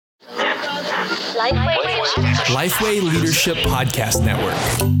Lifeway Leadership Podcast Network.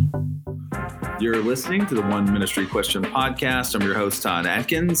 You're listening to the One Ministry Question Podcast. I'm your host, Todd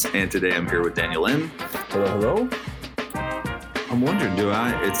Adkins, and today I'm here with Daniel Lynn. Hello. I'm wondering,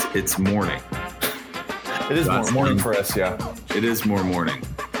 it's morning. It is morning for us, yeah. It is more morning.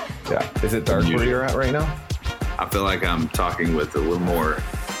 Yeah. Is it dark where you're at right now? I feel like I'm talking with a little more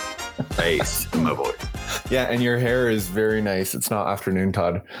bass in my voice. Yeah, and your hair is very nice. It's not afternoon,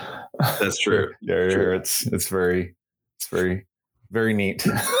 Todd. That's true. Yeah, your hair, it's very neat.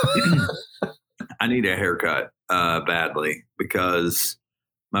 I need a haircut badly because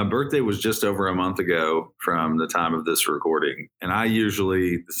my birthday was just over a month ago from the time of this recording. And I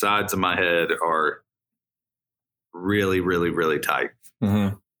usually, the sides of my head are really, really, really tight.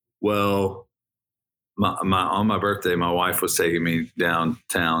 Mm-hmm. Well, on my birthday, my wife was taking me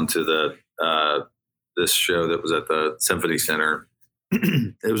downtown to the this show that was at the Symphony Center.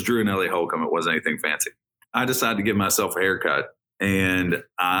 It was Drew and Ellie Holcomb. It wasn't anything fancy. I decided to give myself a haircut, and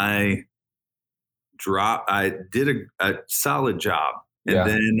I did a solid job, and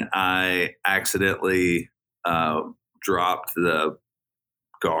then I accidentally dropped the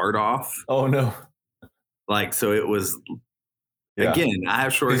guard off. Oh no! So it was again. I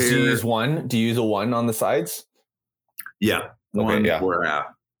have short hair. Do you use one? Do you use a one on the sides? Yeah. Okay. Yeah. 4.5.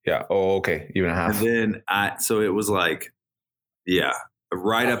 Yeah. Oh, okay. Even a half. And then so it was right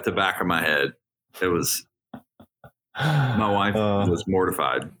up the back of my head. It was. My wife was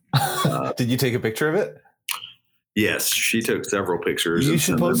mortified. Did you take a picture of it? Yes, she took several pictures. You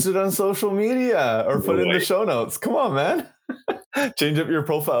should post it on social media or put it in the show notes. Come on, man. Change up your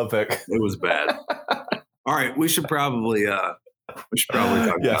profile pic. It was bad. All right, we should probably talk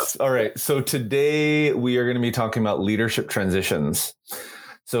about Yes. All right. So today we are going to be talking about leadership transitions.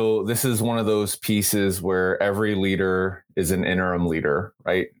 So this is one of those pieces where every leader is an interim leader,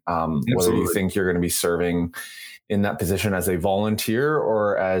 right? Whether you think you're going to be serving in that position as a volunteer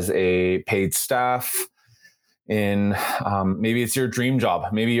or as a paid staff in maybe it's your dream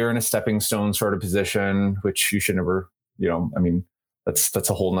job. Maybe you're in a stepping stone sort of position, which you should never, that's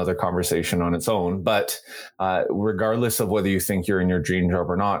a whole nother conversation on its own. But regardless of whether you think you're in your dream job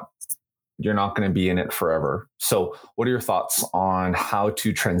or not, you're not going to be in it forever. So what are your thoughts on how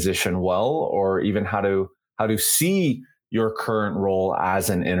to transition well, or even how to see your current role as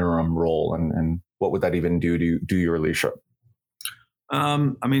an interim role, and what would that even do to do your leadership?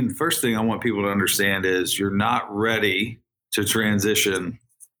 The first thing I want people to understand is you're not ready to transition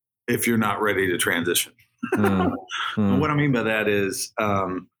if you're not ready to transition. What I mean by that is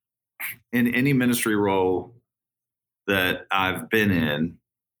in any ministry role that I've been in,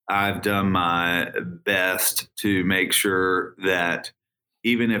 I've done my best to make sure that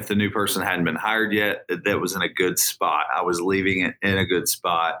even if the new person hadn't been hired yet, that was in a good spot. I was leaving it in a good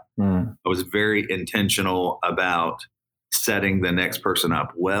spot. I was very intentional about setting the next person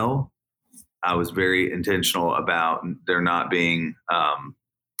up well. I was very intentional about there not being, a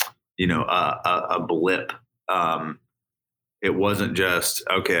blip. It wasn't just,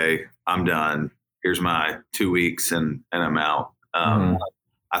 okay, I'm done. Here's my 2 weeks and I'm out.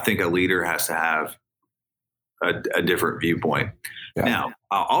 I think a leader has to have a different viewpoint. Yeah. Now,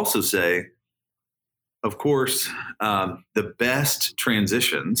 I'll also say, of course, the best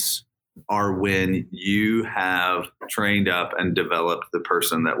transitions are when you have trained up and developed the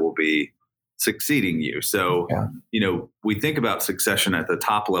person that will be succeeding you. So, we think about succession at the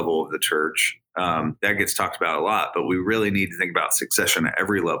top level of the church. That gets talked about a lot, but we really need to think about succession at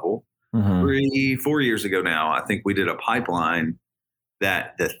every level. 3-4 years ago now, I think we did a pipeline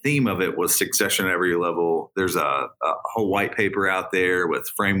that the theme of it was succession at every level. There's a whole white paper out there with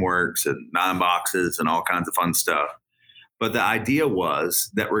frameworks and 9 boxes and all kinds of fun stuff. But the idea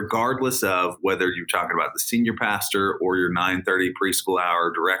was that regardless of whether you're talking about the senior pastor or your 9:30 preschool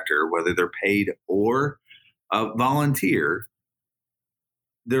hour director, whether they're paid or a volunteer,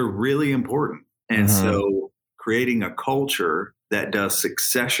 they're really important. And so creating a culture that does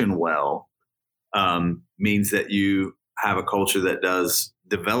succession well means that you have a culture that does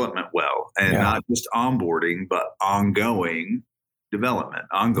development well, and not just onboarding, but ongoing development,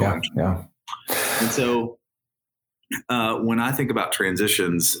 ongoing. Yeah. And so when I think about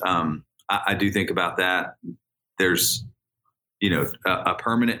transitions, I do think about that. There's, a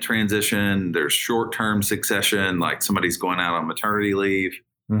permanent transition. There's short-term succession, like somebody's going out on maternity leave.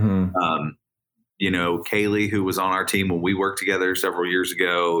 Kaylee, who was on our team when we worked together several years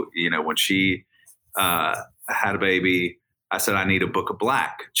ago, when she had a baby, I said, I need a book of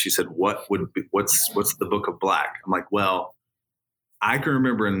black. She said, what's the book of black? I'm like, well, I can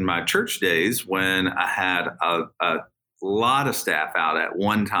remember in my church days when I had a lot of staff out at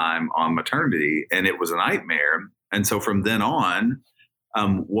one time on maternity, and it was a nightmare. And so from then on,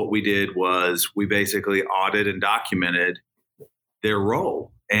 what we did was we basically audited and documented their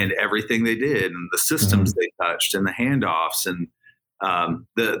role and everything they did and the systems they touched and the handoffs and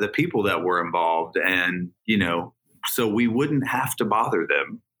the people that were involved. And, so we wouldn't have to bother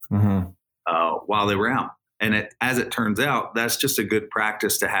them while they were out. And as it turns out, that's just a good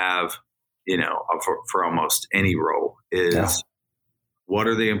practice to have, for almost any role is what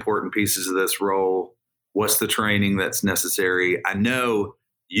are the important pieces of this role? What's the training that's necessary? I know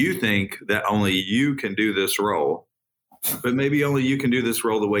you think that only you can do this role, but maybe only you can do this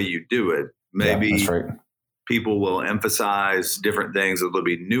role the way you do it. Maybe that's right. People will emphasize different things. There'll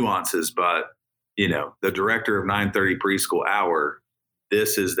be nuances, but the director of 9:30 preschool hour,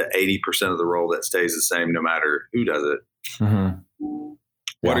 this is the 80% of the role that stays the same no matter who does it.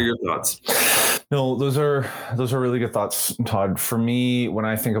 What are your thoughts? No, those are really good thoughts, Todd. For me, when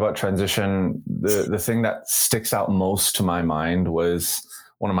I think about transition, the thing that sticks out most to my mind was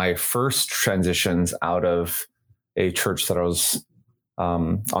one of my first transitions out of a church that I was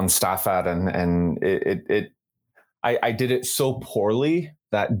on staff at, and I did it so poorly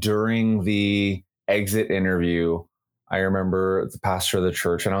that during the exit interview, I remember the pastor of the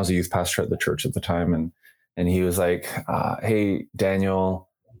church, and I was a youth pastor at the church at the time, and he was like, "Hey, Daniel,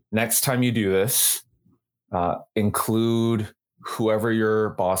 next time you do this, include whoever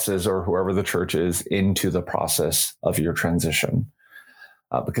your boss is or whoever the church is into the process of your transition."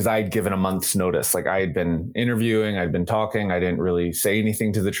 Because I had given a month's notice. Like I had been interviewing, I'd been talking. I didn't really say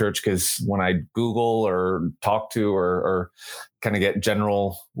anything to the church because when I Google or talk to or kind of get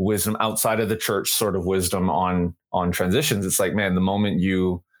general wisdom outside of the church sort of wisdom on transitions, it's like, man, the moment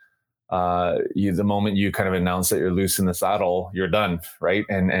you kind of announce that you're loose in the saddle, you're done, right?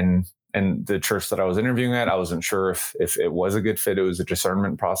 And the church that I was interviewing at, I wasn't sure if it was a good fit. It was a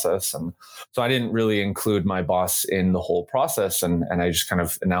discernment process. And so I didn't really include my boss in the whole process. And I just kind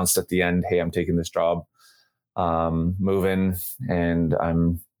of announced at the end, hey, I'm taking this job, moving, and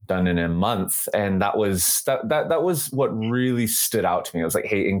I'm done in a month. And that was what really stood out to me. I was like,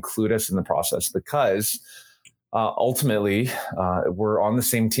 hey, include us in the process, because ultimately we're on the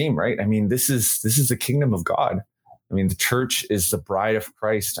same team, right? I mean, this is the kingdom of God. I mean, the church is the bride of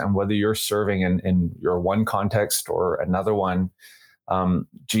Christ, and whether you're serving in your one context or another one,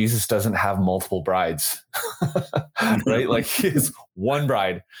 Jesus doesn't have multiple brides, right? Like he has one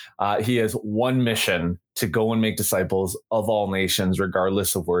bride. He has one mission to go and make disciples of all nations,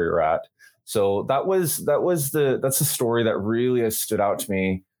 regardless of where you're at. So that's a story that really has stood out to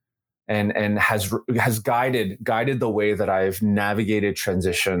me and has guided the way that I've navigated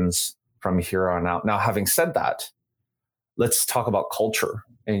transitions from here on out. Now, having said that, let's talk about culture.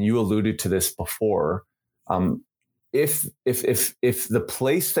 And you alluded to this before. If the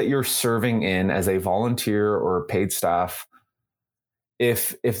place that you're serving in as a volunteer or paid staff,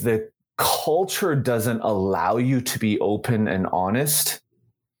 if the culture doesn't allow you to be open and honest,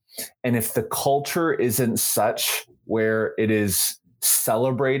 and if the culture isn't such where it is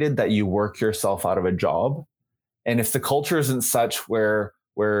celebrated that you work yourself out of a job, and if the culture isn't such where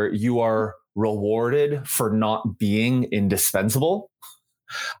you are rewarded for not being indispensable,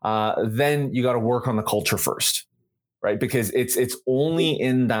 then you got to work on the culture first, right? Because it's only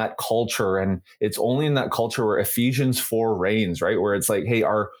in that culture, and it's only in that culture where Ephesians 4 reigns, right? Where it's like, hey,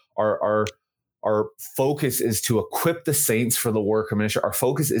 our focus is to equip the saints for the work of ministry. Our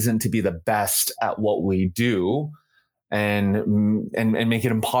focus isn't to be the best at what we do and make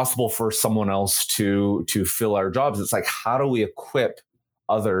it impossible for someone else to fill our jobs. It's like, how do we equip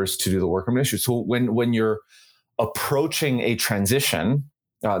others to do the work of ministry? So when you're approaching a transition,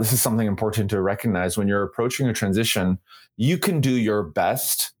 this is something important to recognize. When you're approaching a transition, you can do your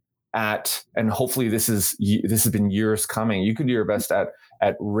best at, and hopefully this has been years coming, you can do your best at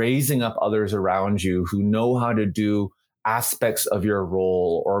raising up others around you who know how to do aspects of your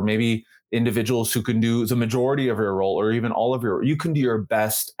role, or maybe individuals who can do the majority of your role, or even all of you can do your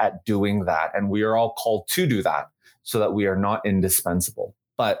best at doing that. And we are all called to do that so that we are not indispensable.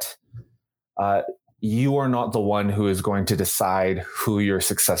 But you are not the one who is going to decide who your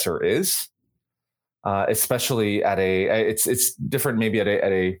successor is, especially at it's different maybe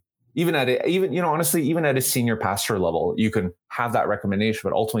even at a senior pastor level. You can have that recommendation,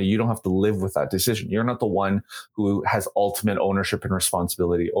 but ultimately you don't have to live with that decision. You're not the one who has ultimate ownership and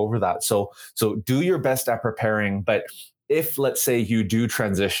responsibility over that. So do your best at preparing. But if, let's say, you do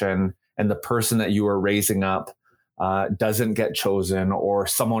transition and the person that you are raising up doesn't get chosen, or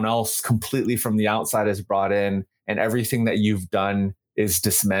someone else completely from the outside is brought in, and everything that you've done is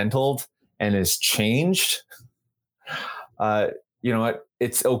dismantled and is changed, You know what?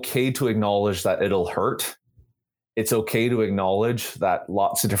 It's okay to acknowledge that it'll hurt. It's okay to acknowledge that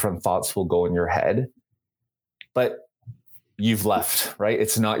lots of different thoughts will go in your head, but you've left, right?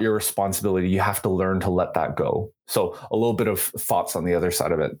 It's not your responsibility. You have to learn to let that go. So a little bit of thoughts on the other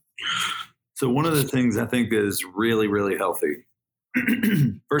side of it. So one of the things I think is really, really healthy,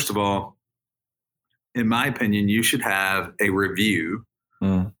 first of all, in my opinion, you should have a review,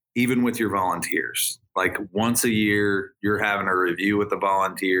 even with your volunteers. Like once a year, you're having a review with the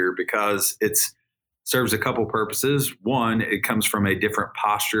volunteer because it serves a couple purposes. One, it comes from a different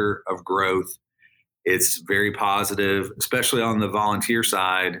posture of growth. It's very positive, especially on the volunteer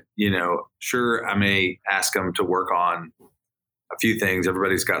side. Sure, I may ask them to work on a few things.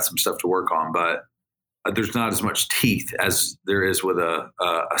 Everybody's got some stuff to work on, but there's not as much teeth as there is with a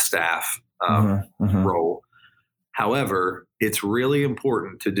staff role. However, it's really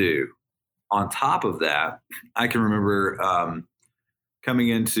important to do. On top of that, I can remember coming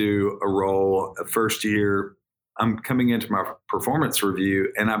into a role first year, I'm coming into my performance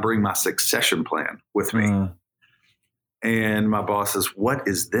review and I bring my succession plan with me. And my boss says, "What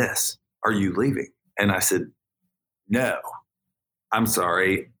is this? Are you leaving?" And I said, "No, I'm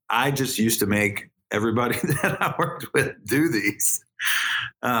sorry. I just used to make everybody that I worked with do these.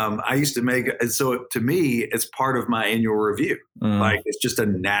 I used to make it. So to me, it's part of my annual review. Like it's just a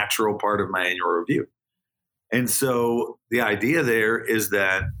natural part of my annual review. And so the idea there is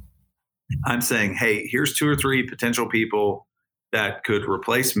that I'm saying, hey, here's 2 or 3 potential people that could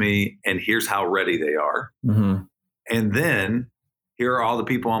replace me, and here's how ready they are. And then here are all the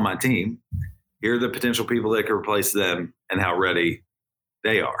people on my team. Here are the potential people that could replace them and how ready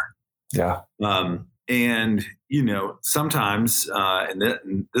they are. Yeah. And, sometimes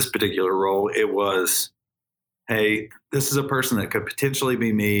in this particular role, it was, hey, this is a person that could potentially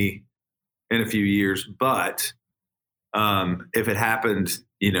be me in a few years. But if it happened,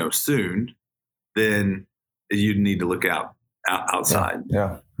 soon, then you need to look outside.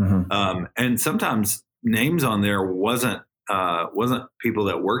 Yeah. And sometimes names on there wasn't people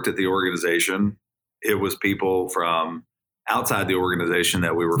that worked at the organization. It was people from outside the organization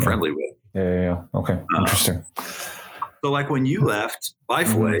that we were friendly with. Yeah. Okay. Interesting. So like when you left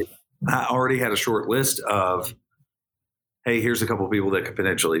Lifeway, I already had a short list of, hey, here's a couple of people that could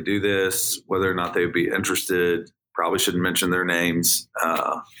potentially do this, whether or not they would be interested. Probably shouldn't mention their names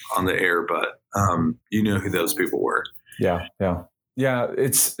on the air, but you know who those people were. Yeah.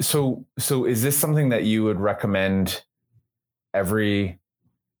 It's so is this something that you would recommend every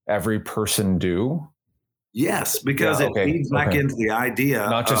person do? Yes, because it feeds back into the idea.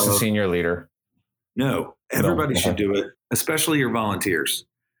 Not just a senior leader. No, everybody should do it, especially your volunteers,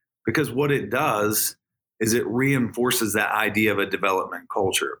 because what it does is it reinforces that idea of a development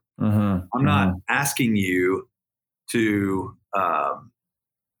culture. I'm not asking you to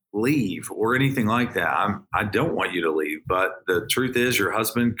leave or anything like that. I don't want you to leave, but the truth is your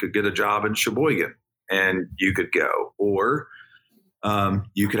husband could get a job in Sheboygan and you could go, or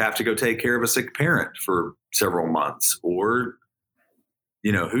you could have to go take care of a sick parent for several months, or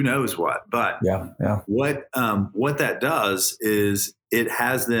who knows what. But what that does is it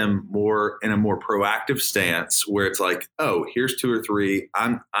has them more in a more proactive stance where it's like, oh, here's 2 or 3.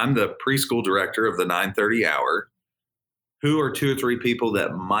 I'm the preschool director of the 9:30 hour. Who are 2 or 3 people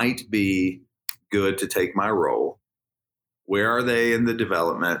that might be good to take my role? Where are they in the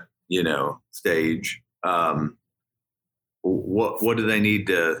development, stage? What do they need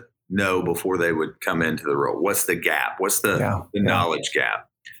to know before they would come into the role? What's the gap? What's the knowledge gap?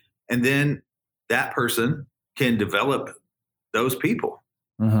 And then that person can develop those people.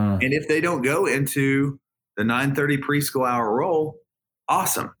 And if they don't go into the 9:30 preschool hour role,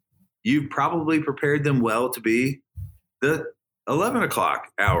 awesome. You've probably prepared them well to be the 11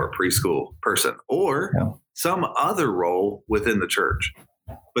 o'clock hour preschool person or some other role within the church.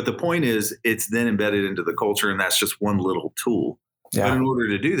 But the point is, it's then embedded into the culture, and that's just one little tool. Yeah. But in order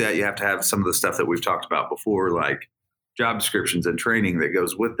to do that, you have to have some of the stuff that we've talked about before, like job descriptions and training that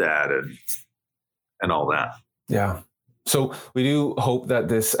goes with that and all that. Yeah. So we do hope that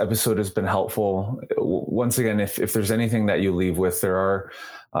this episode has been helpful. Once again, if there's anything that you leave with, there are,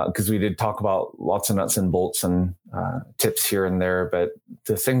 because we did talk about lots of nuts and bolts and tips here and there, but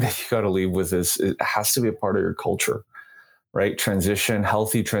the thing that you got to leave with is it has to be a part of your culture, right? Transition,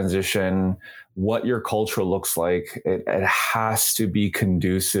 healthy transition, what your culture looks like. It has to be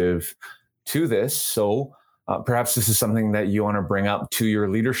conducive to this. So perhaps this is something that you want to bring up to your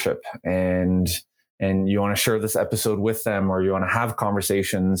leadership and and you want to share this episode with them, or you want to have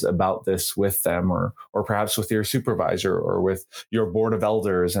conversations about this with them, or perhaps with your supervisor or with your board of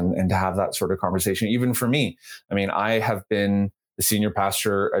elders, and to have that sort of conversation. Even for me, I mean, I have been the senior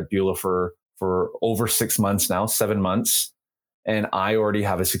pastor at Beulah for over 6 months now, 7 months, and I already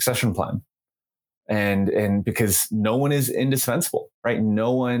have a succession plan. And because no one is indispensable, right?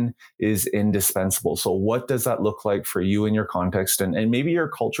 No one is indispensable. So what does that look like for you in your context? And maybe your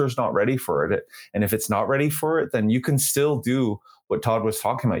culture is not ready for it. And if it's not ready for it, then you can still do what Todd was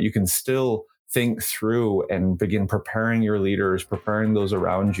talking about. You can still think through and begin preparing your leaders, preparing those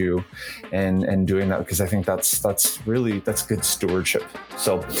around you, and doing that, because I think that's good stewardship.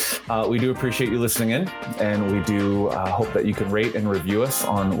 So we do appreciate you listening in, and we do hope that you can rate and review us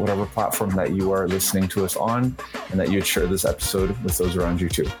on whatever platform that you are listening to us on, and that you'd share this episode with those around you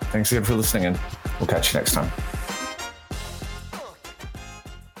too. Thanks again for listening in. We'll catch you next time.